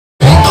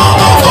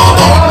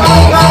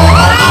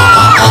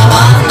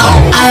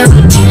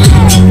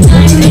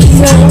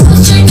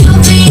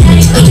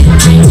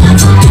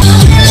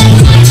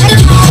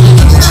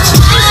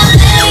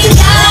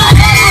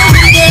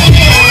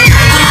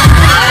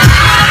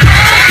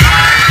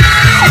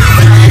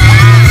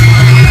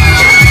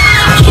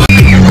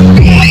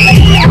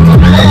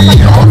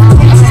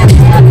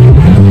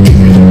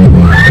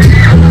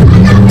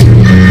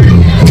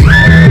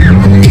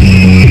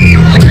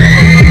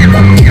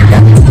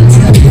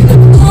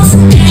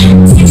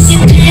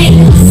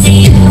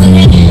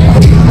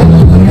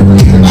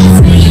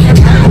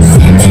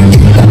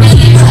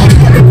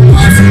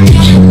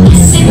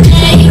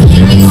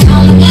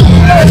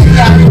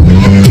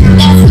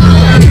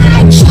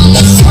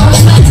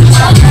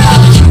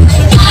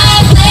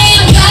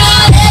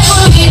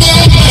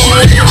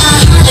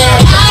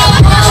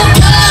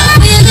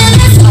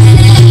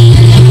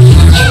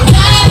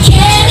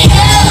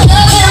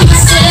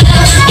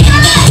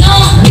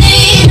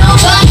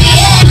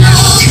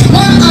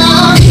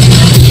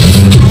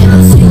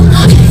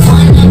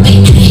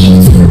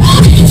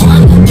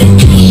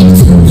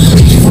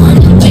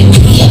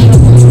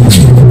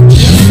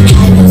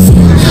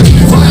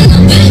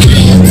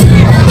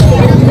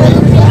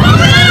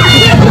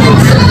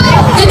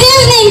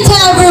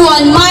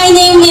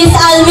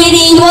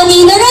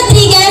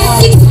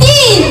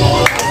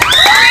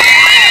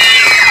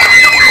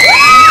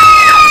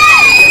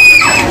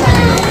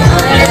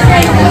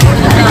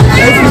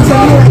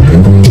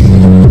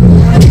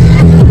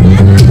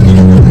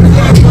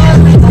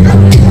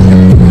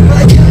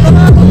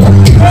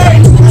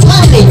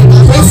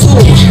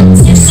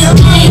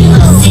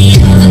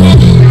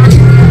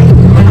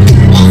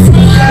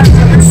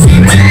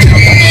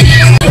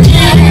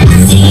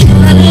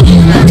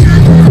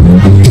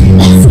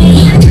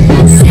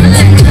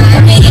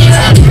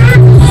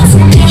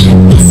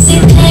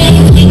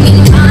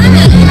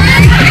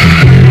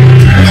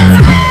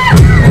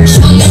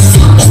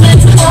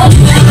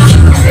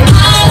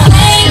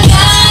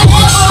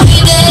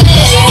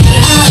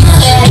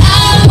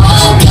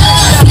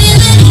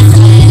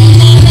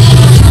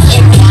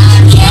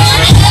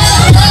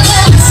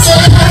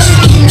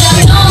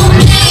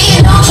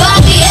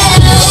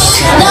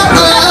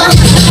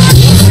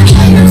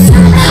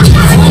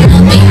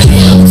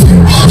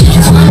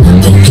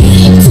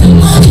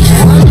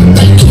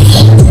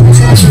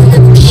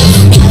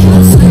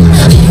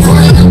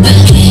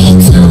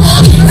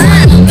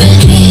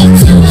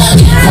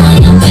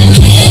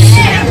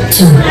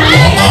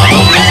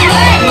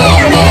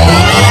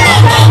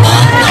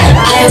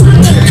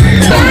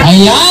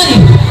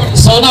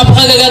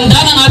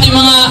napakaganda ng ating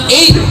mga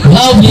 8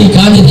 lovely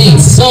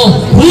candidates. So,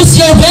 who's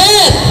your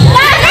bet?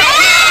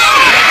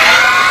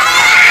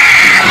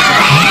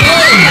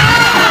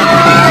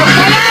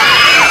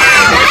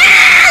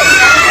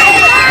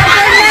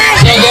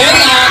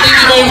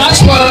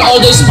 All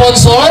the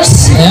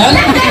sponsors. Ayan.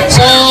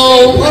 So,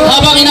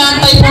 habang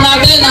inaantay po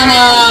natin ang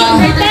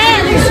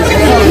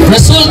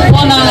result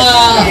po ng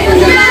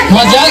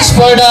mga judge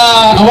for the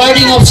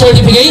awarding of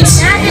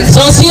certificates.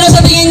 So, sino sa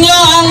tingin nyo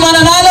ang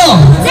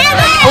mananalo?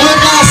 For the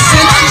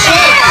sexy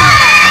shirt?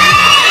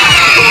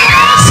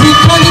 Si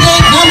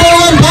candidate number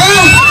 1 ba?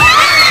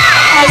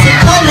 Ay, si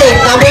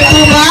candidate number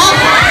 2 ba?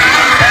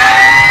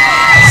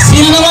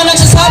 Sino naman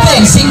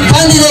nagsasabi? Si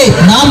candidate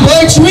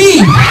number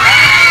 3.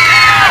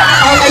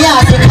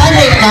 Kaya si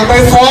candidate number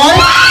 4.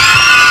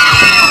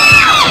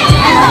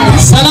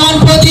 Sanahan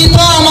po dito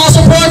ang mga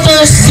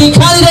supporters, si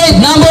candidate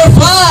number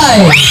 5.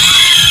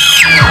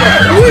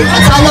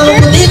 At sanahan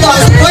po dito ang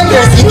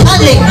supporters, si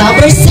candidate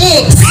number 6.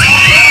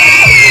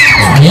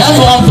 Ayan,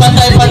 mukhang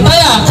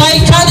pantay-pantay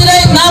kay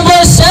candidate number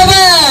 7.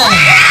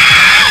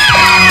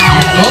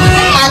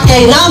 At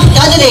kay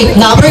candidate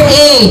number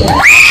 8.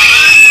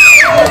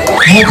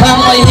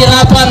 Mukhang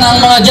mahihirapan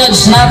ang mga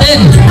judge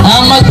natin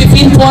ang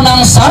magpipin po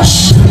ng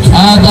sash.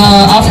 At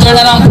after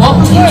na lang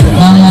po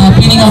ng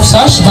pinning of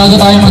sash bago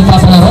tayo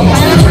magpapalaro.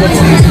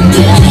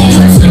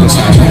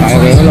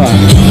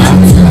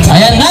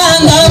 Ayan na,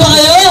 handa ba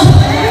kayo?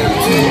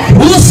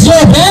 Who's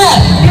your bet?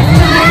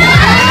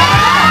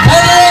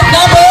 Candidate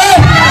number?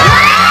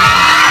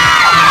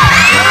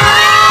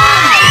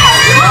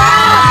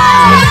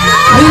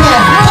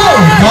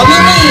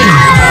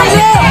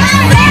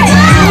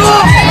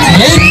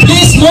 Okay,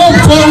 please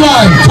move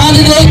forward.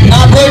 Candidate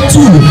number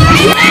 2.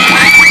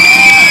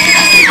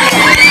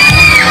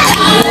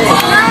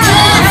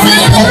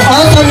 And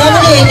also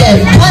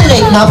nominated,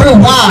 candidate number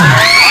 1. Yan,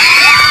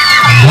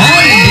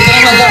 hindi ka na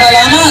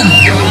magkakalaman.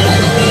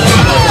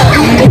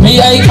 May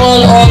I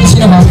call on,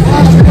 sino ba?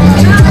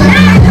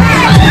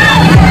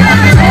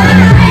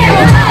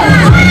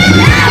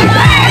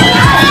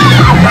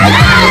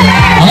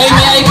 Okay,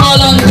 may I call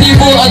on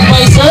Tribu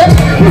Advisor,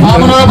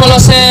 Honorable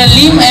Jose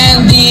Lim,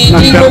 and the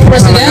Tribu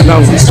President,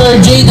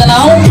 Sir J.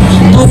 Danao,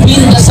 to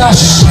pin the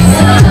sash.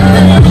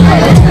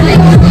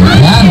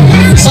 Yan.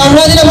 So,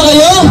 ready na ba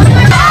kayo?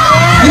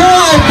 You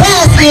are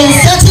best in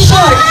sexy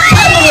short,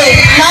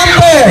 candidate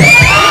number 1.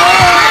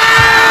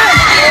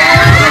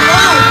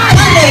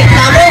 Okay,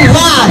 thank you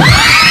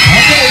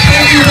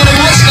very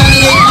much,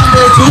 candidate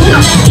number 2.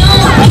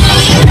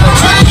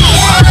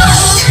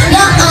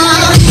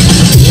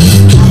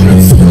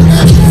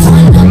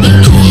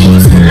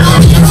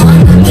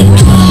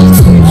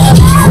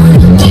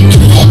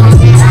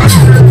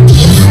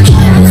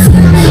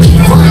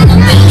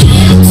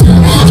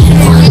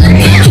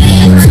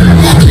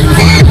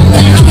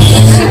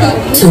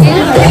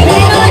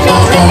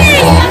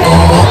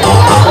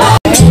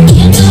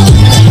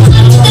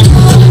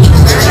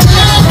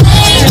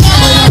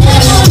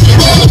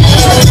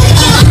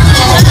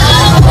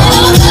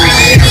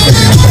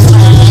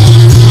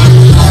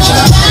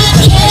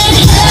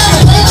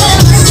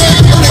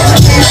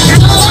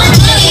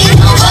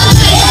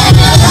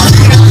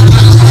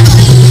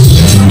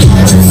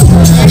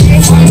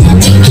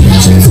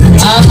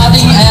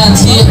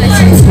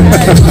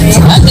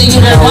 Thank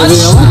you very much.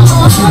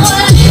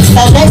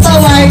 The next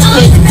award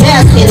is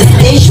Best in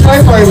Stage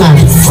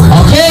Performance.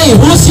 Okay,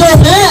 who's your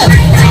bet?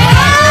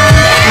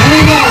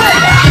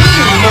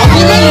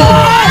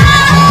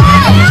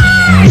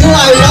 You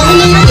are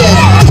nominated,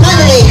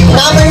 candidate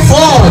number 4.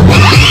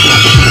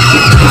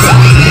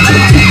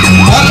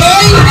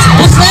 Okay,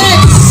 who's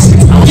next?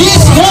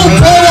 Please move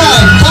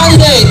forward,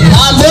 candidate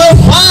number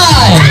 5.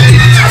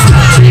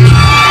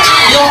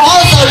 You're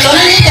also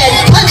nominated,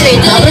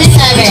 candidate number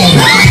 7.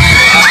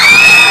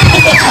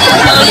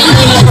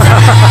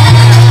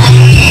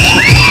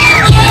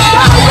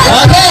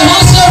 Okay,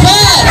 who's your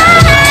bet?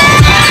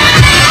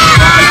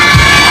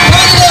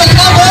 Candidate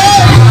number?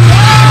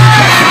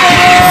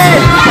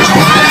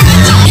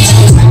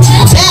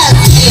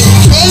 Best in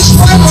Stage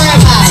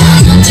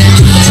Performance.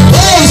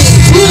 Those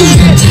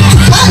 3.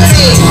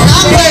 Candidate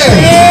number?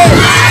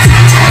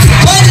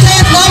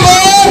 Candidate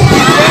number?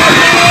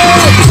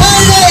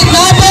 Candidate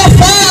number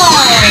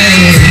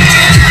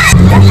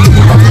 5.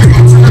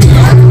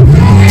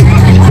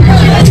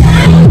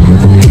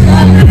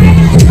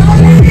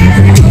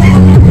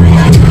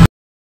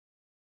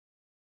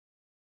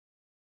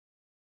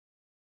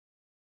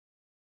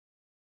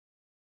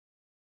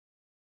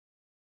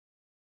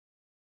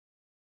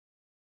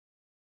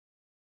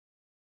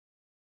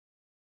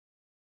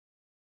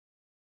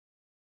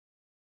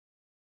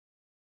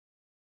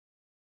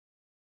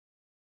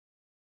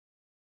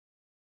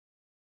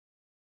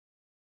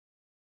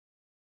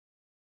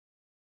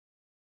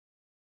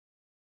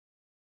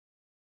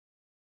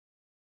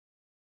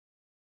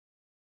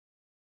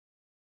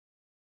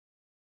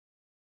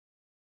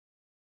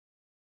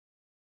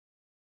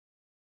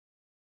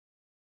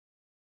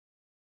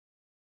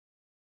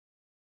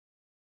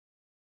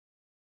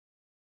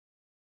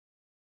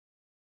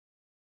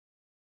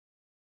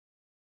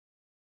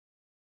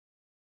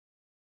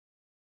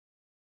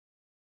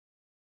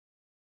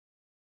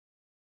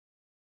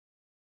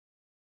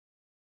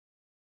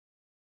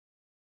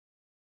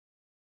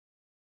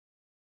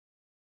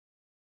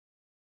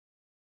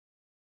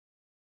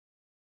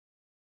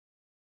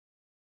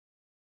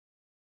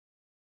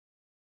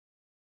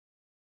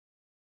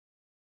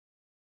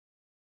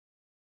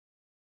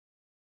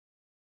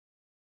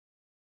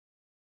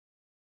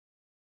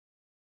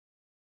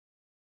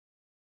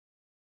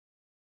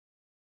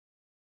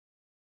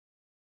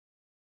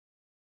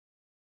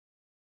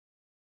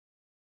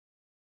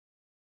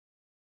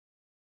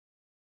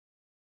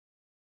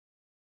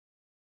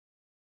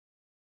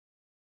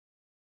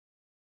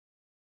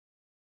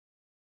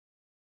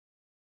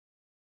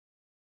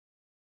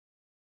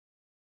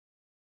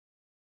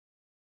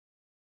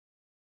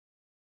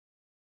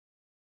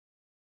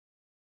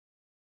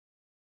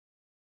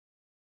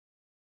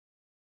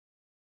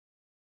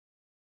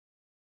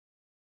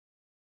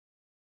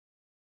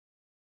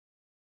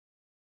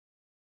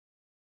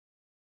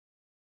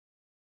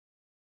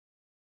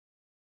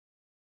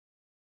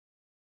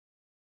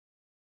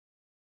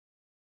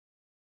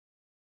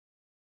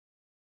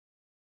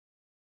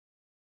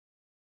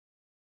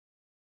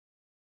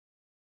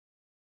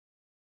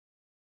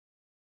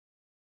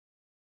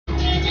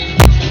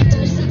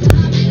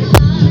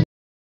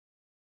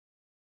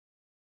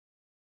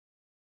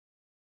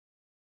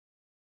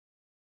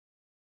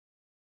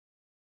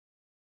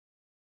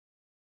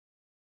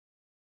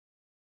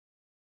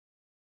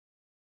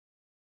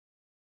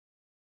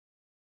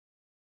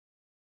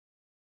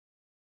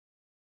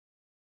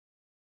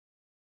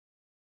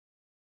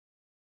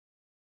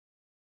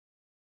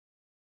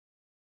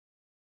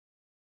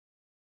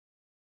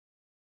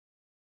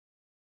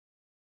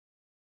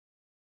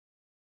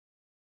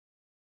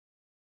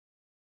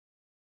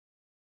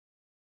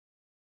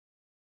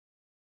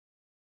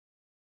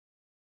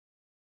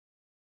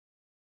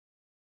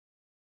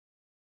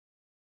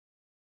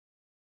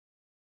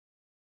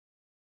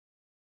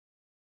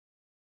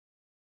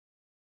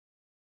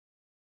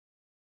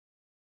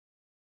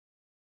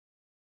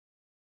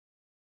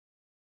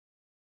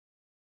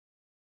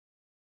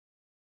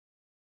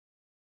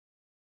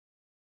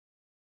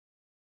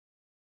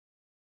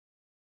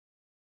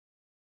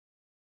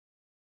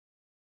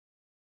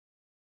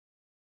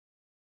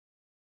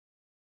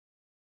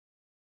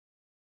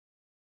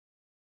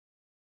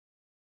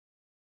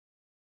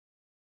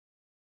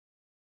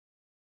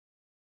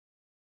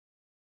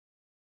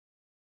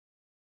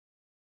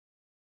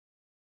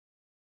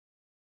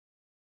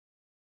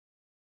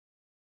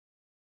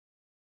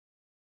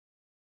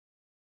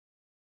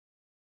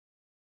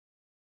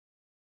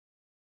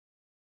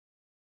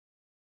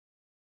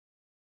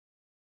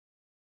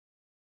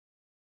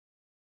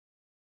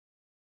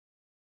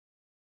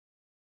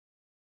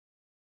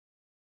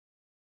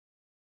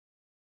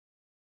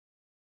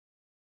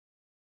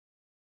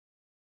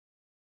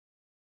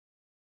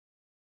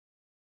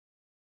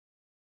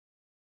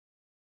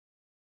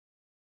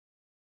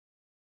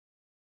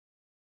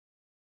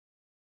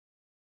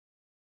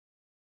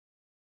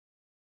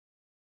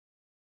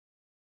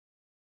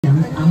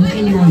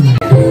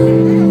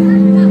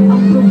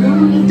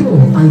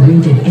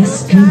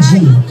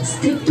 SNG,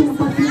 striktong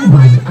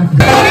patnubay at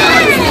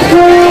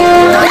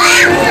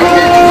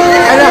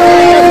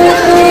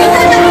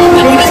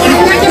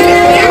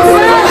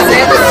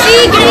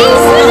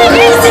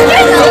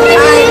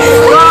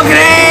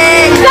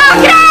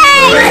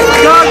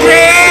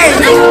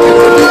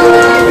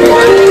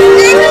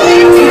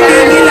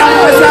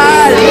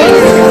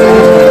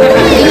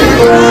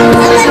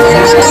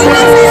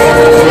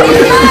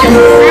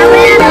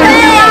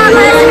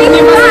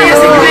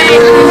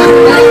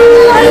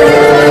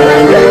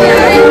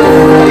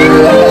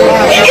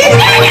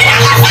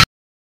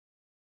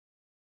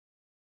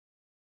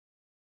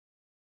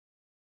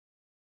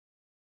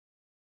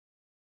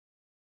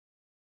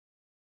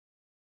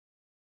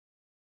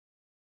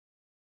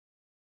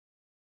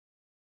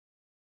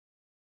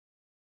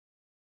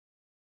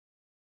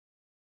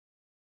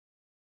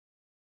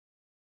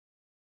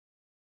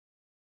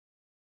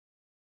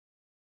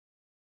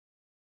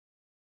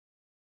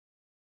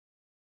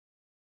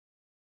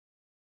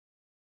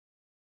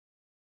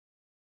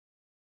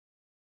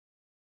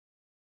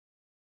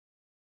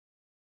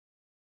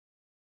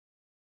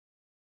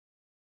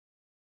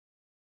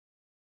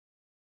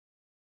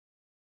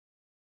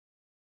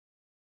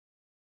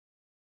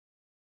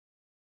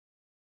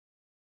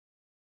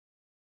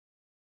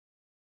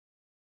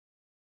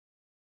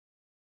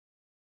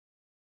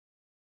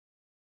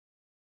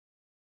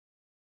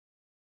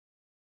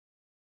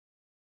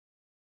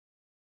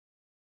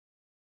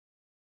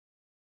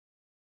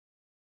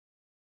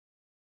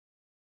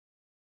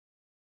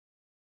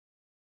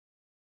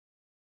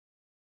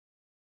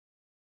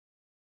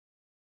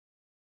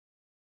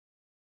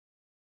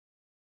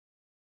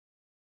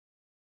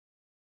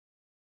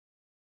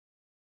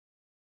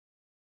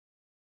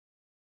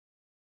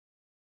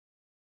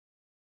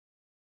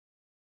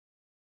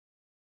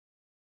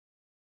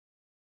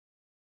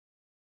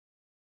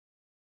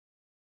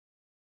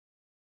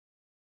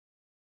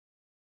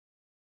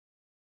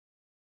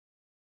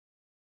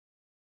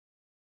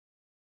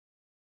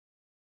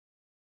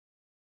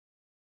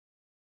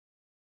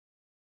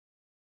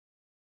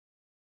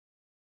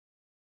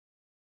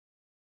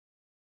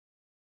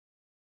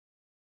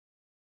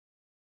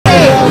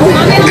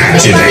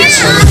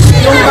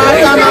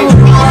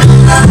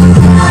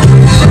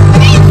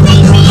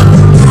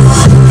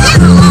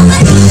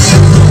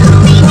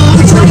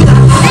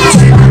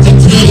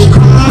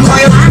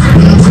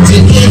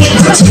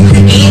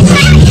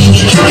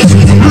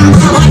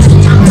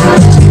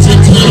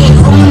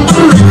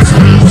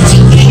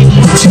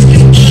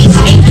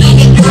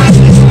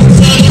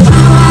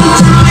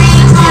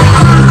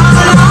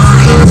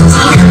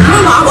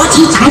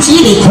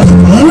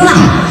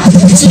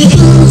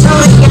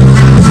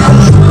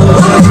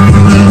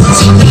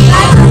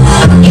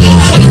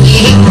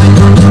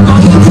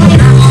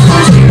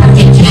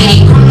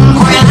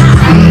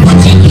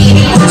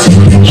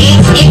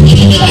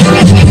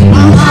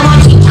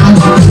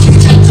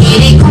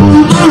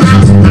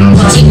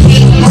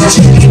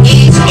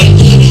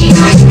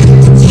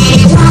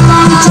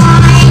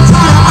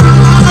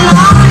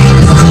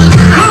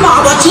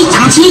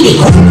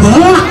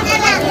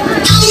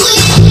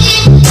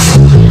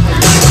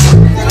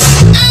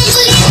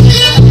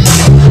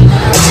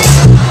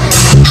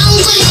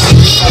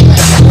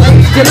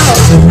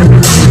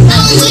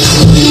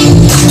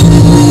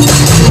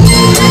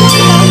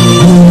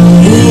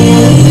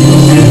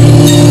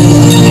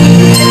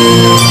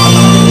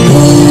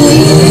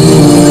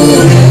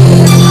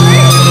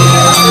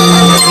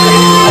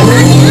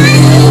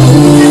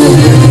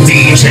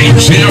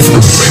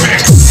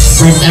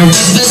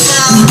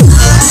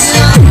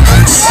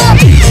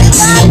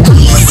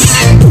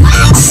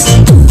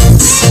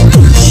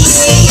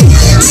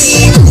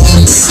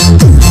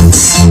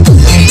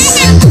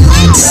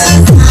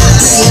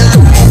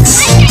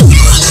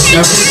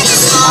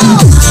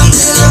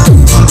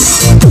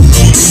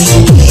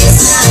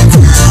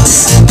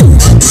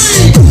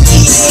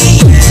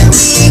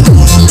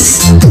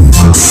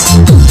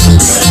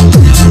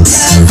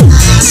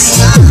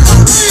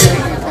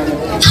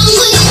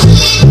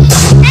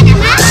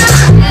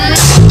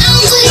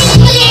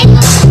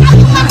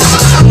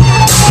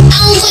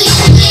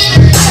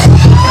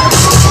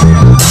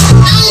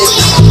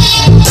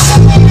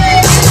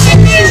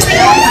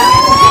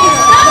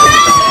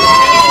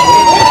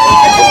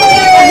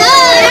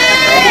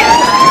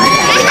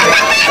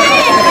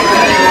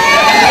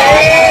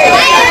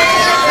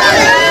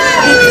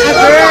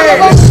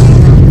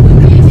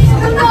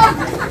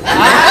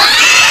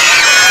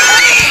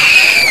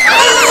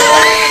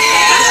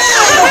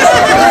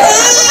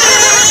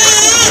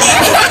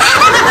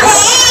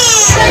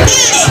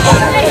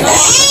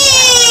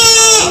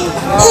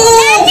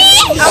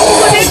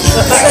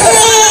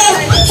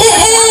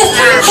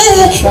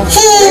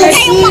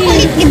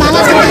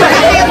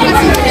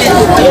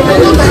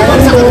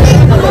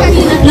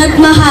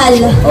nagmahal,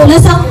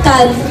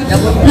 nasaktan,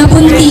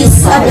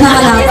 nabuntis at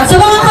nahanap. Sa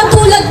mga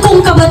katulad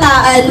kong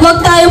kabataan, huwag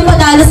tayong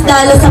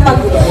padalos-dalos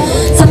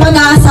sa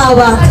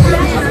pag-aasawa.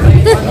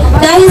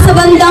 Dahil sa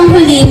bandang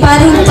huli,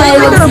 parang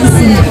tayo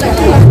magsisi.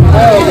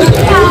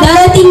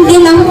 Darating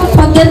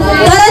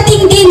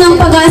day ng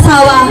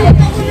pag-aasawa,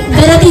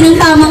 darating ang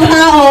tamang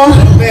tao,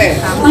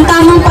 ang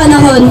tamang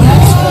panahon.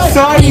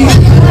 Sorry.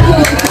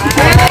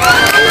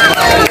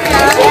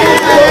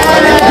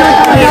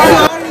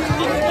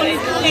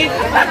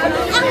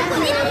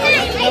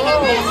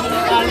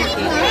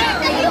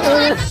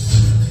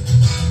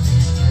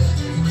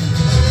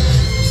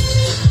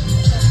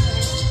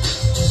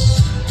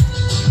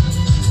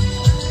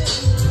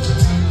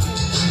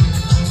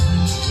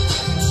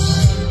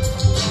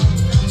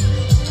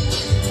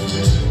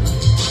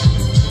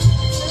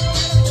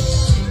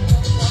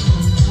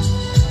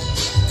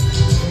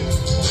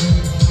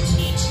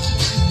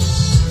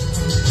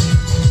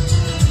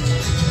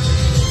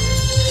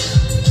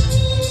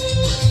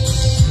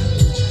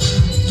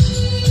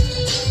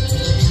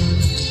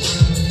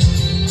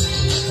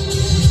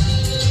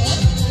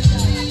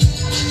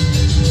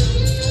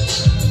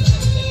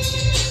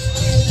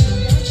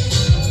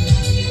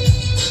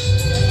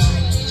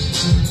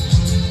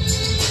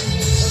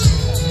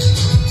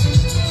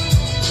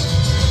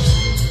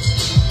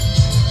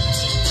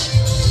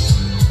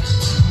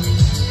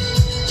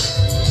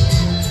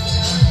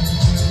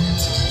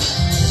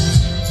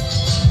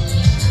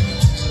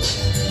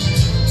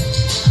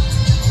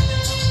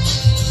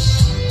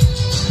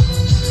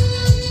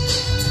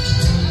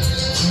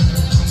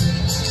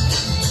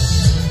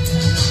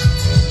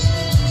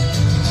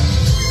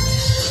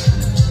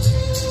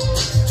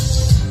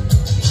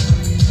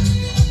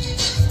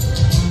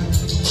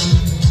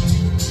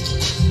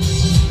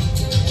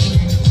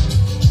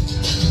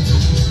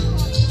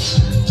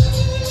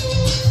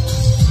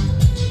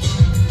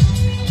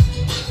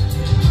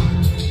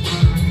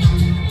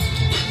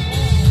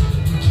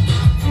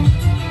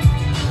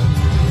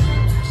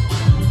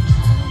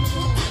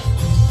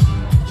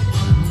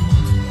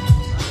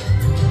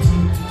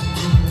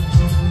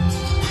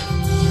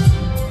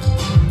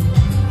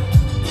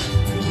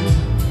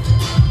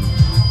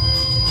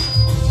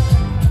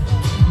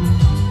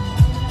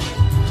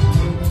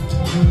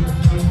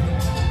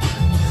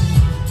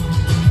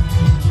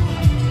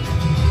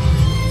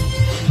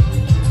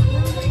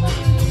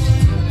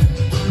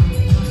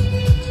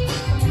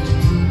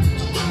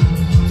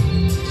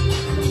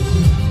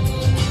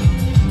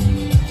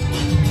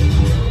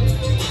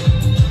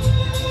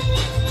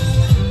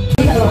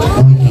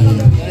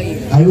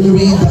 I will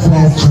read the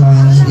question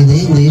in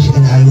English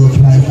and I will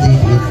translate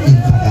it in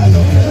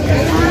Tagalog.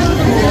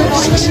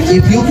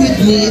 If you could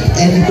meet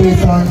any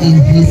person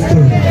in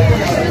history,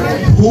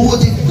 who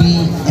would it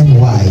be and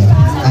why?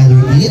 I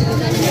repeat,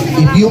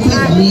 if you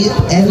could meet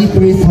any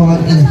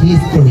person in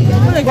history,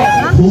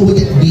 who would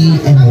it be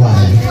and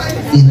why?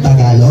 In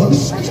Tagalog,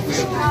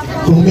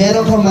 kung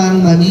meron ka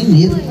mang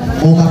mamimit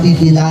o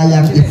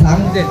makikilalang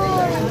isang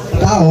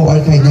tao or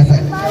kahit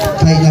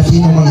na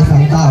sino mang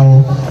isang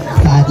tao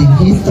sa ating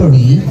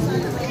history,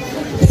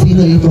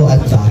 sino ito at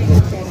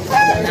bakit?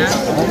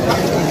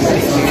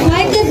 If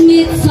I could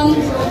meet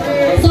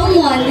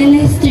someone in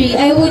history,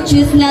 I would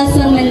choose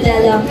Nelson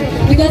Mandela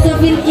because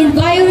of his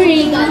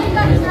environment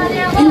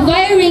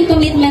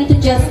commitment to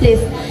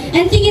justice.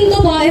 And tingin ko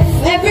po, if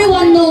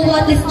everyone know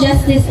what is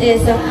justice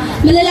is,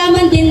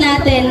 malalaman din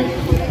natin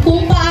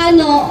kung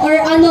paano or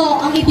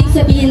ano ang ibig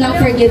sabihin ng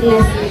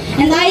forgiveness.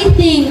 And I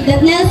think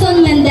that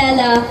Nelson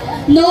Mandela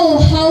know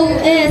how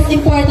is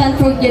important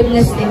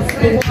forgiveness is.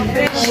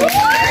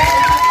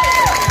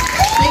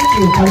 Thank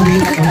you,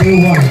 candidate number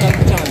 1.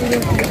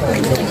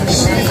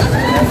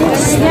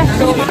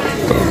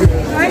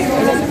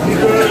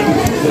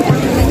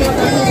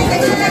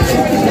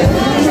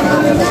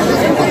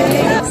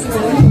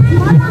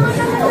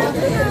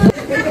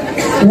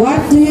 What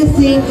do you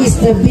think is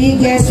the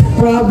biggest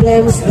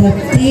problems that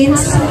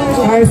teens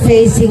are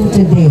facing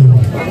today?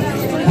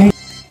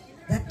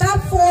 The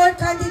top 4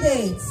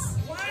 candidates.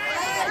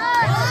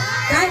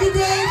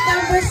 Candidate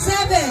number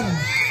 7.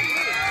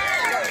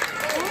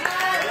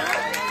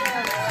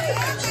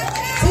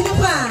 Sino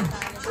pa?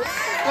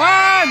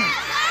 1.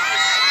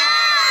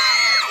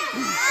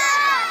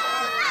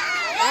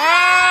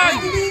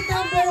 Candidate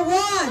number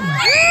 1.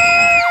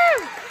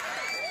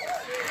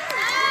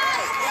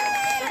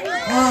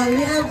 Oh,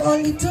 we have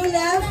only 2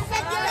 left.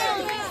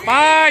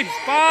 5.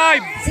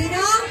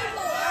 Sino?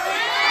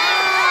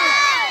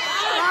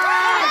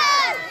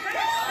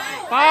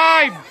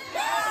 5.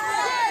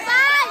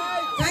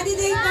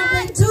 Candidate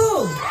number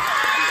 2.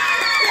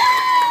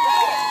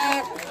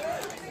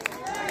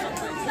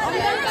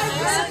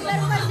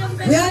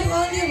 We have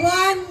only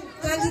 1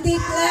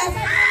 candidate left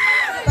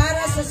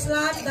para sa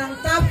slot ng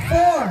top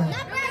 4.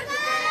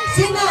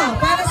 Sino?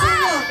 Para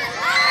sino?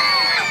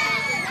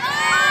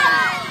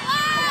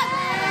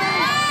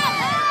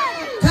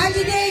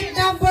 Candidate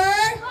number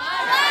 5.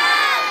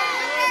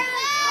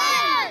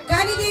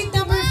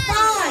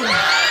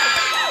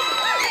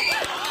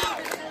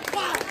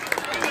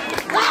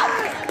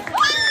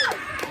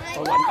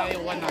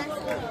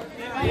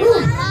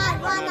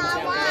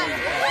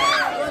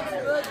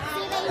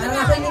 Parang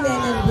ako yung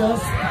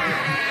ninenervyos.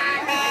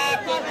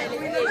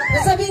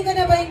 Nasabihin ko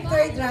na ba yung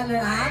third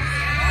runner-up?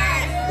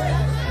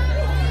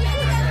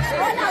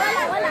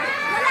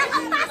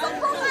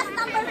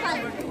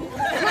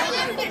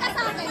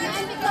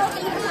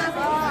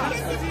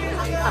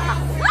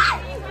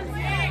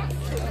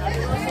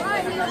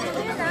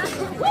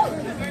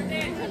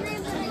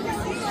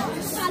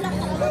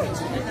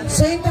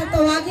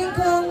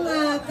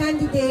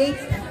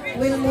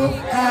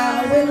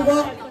 will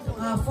walk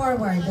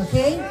forward,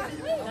 okay?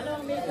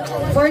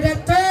 For the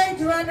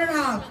third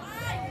runner-up.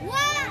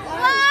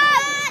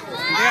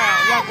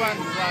 Yeah, wag.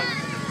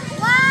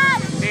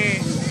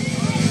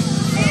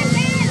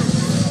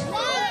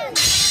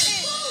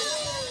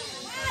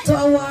 To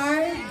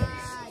award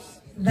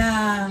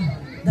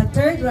the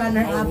third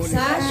runner-up,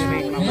 Sash.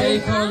 May I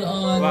call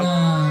on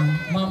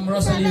Ma'am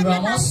Rosalie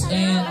Ramos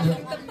and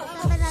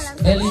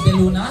Ellie De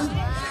Luna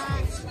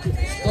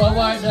to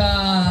award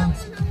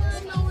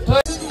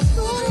third.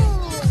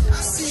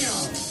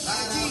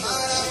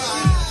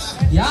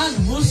 Yan,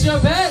 who's your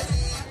bet?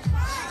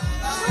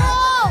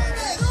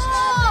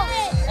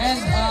 And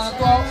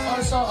to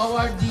also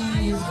award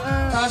the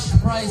cash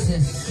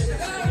prizes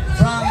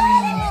from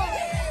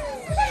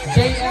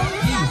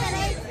JFD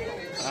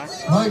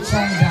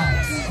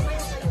Merchandise.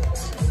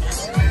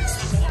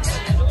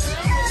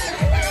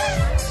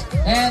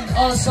 And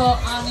also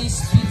Annie's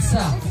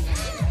Pizza.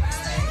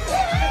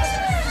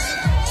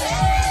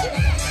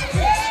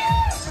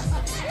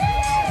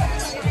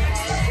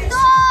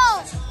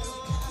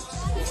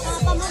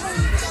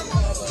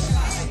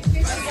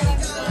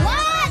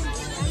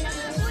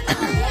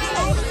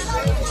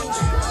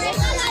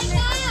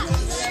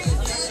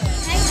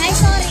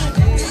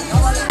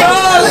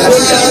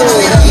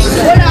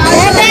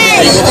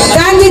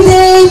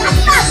 Candidate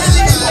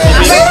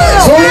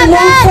who will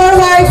move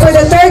forward for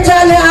the third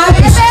runner-up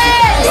is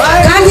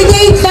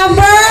candidate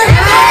number 5.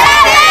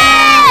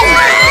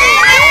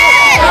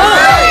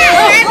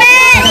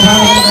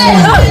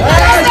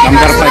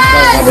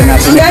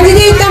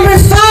 Candidate number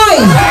 5.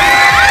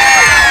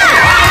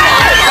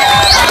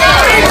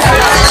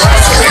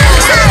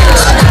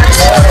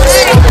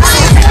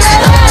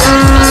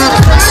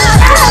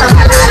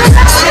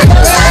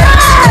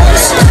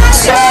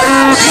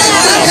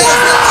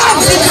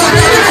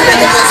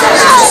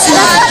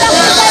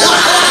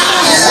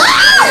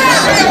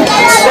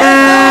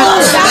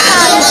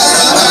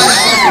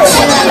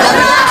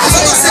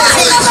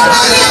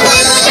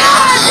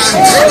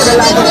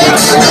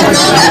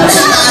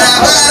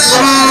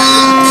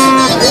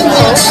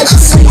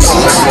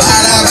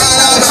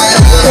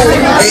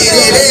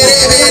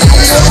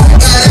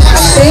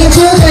 Thank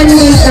you,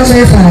 candidate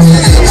number 5.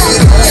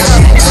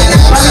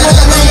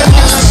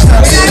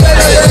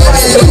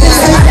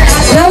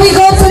 Now we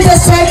go to the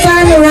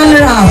second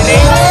runner-up.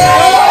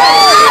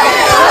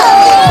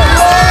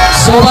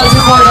 So but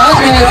before that,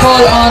 may I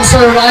call on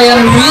Sir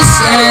Ryan Ruiz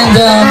and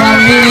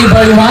Ma'am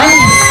Bariwan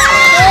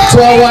to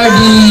award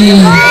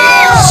the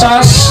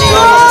sash,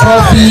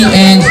 trophy,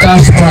 and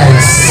cash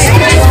prize.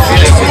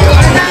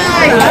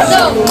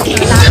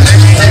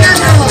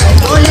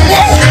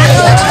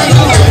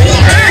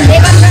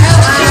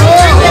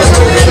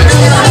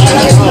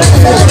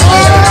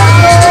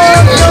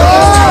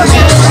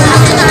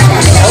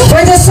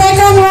 For the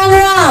second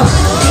runner-up,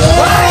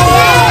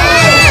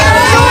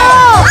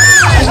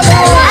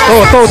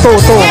 To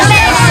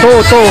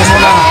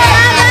muna.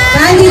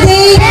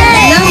 candidate